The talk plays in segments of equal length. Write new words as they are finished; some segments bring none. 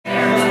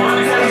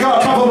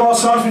more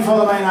songs before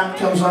the main act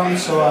comes on,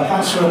 so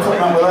thanks for coming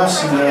on with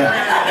us, and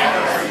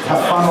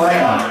have fun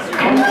later.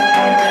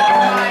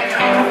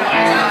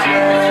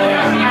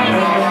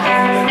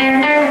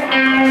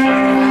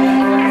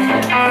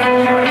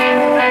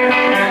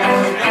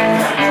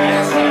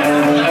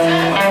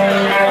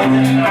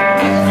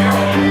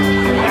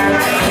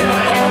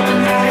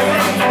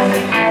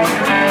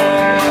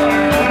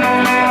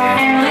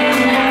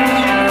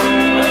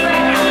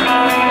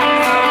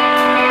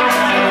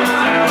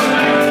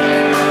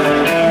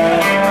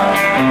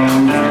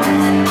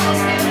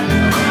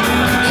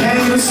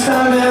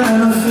 Standing in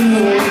the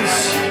fields,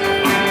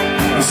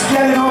 it's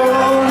getting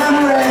old and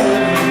red.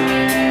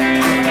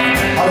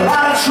 A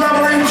lot of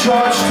trouble in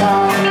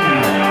Georgetown,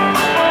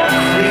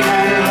 3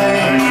 men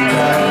laying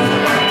dead.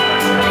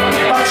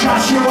 But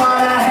Joshua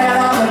ahead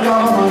of the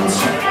government,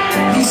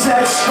 he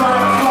said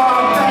strike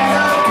for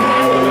better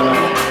pay.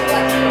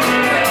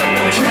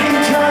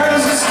 Drinking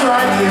curtains are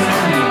striking,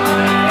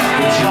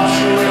 but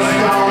Joshua's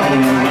gone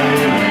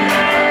away.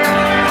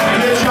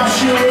 Yeah,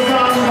 Joshua's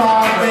gone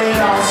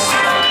Barbados.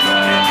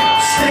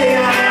 Stay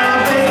at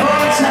a big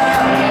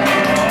hotel.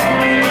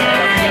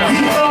 He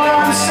thought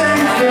I'm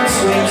St.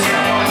 Vincent,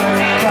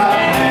 got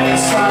many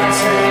sad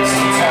tales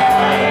to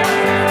tell.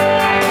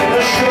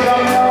 The sugar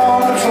mill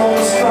on the toll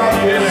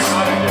strikers,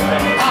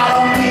 I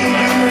don't need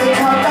you to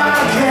cut that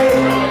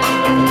cake.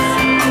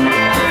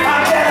 I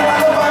get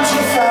like a bunch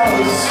of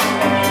fellas,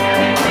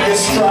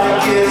 this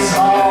strike is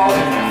all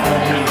in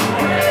vain.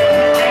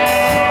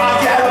 I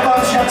get a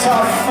bunch of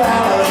tough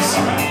fellas,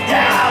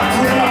 yeah, I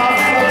bring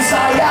off from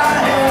Zion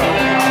Hill.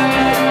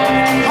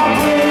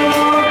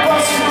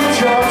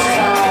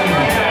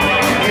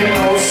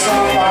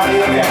 Somebody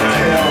will get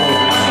killed.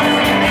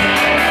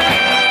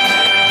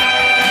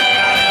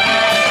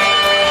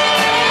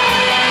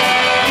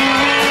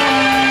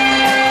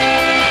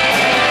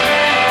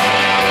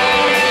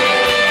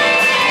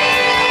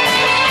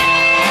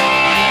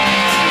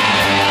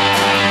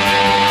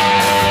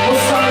 Well,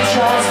 Sonny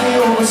Charles, the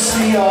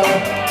overseer,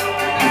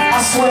 I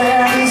swear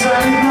he's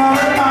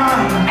another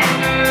man.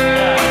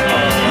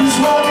 He's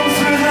walking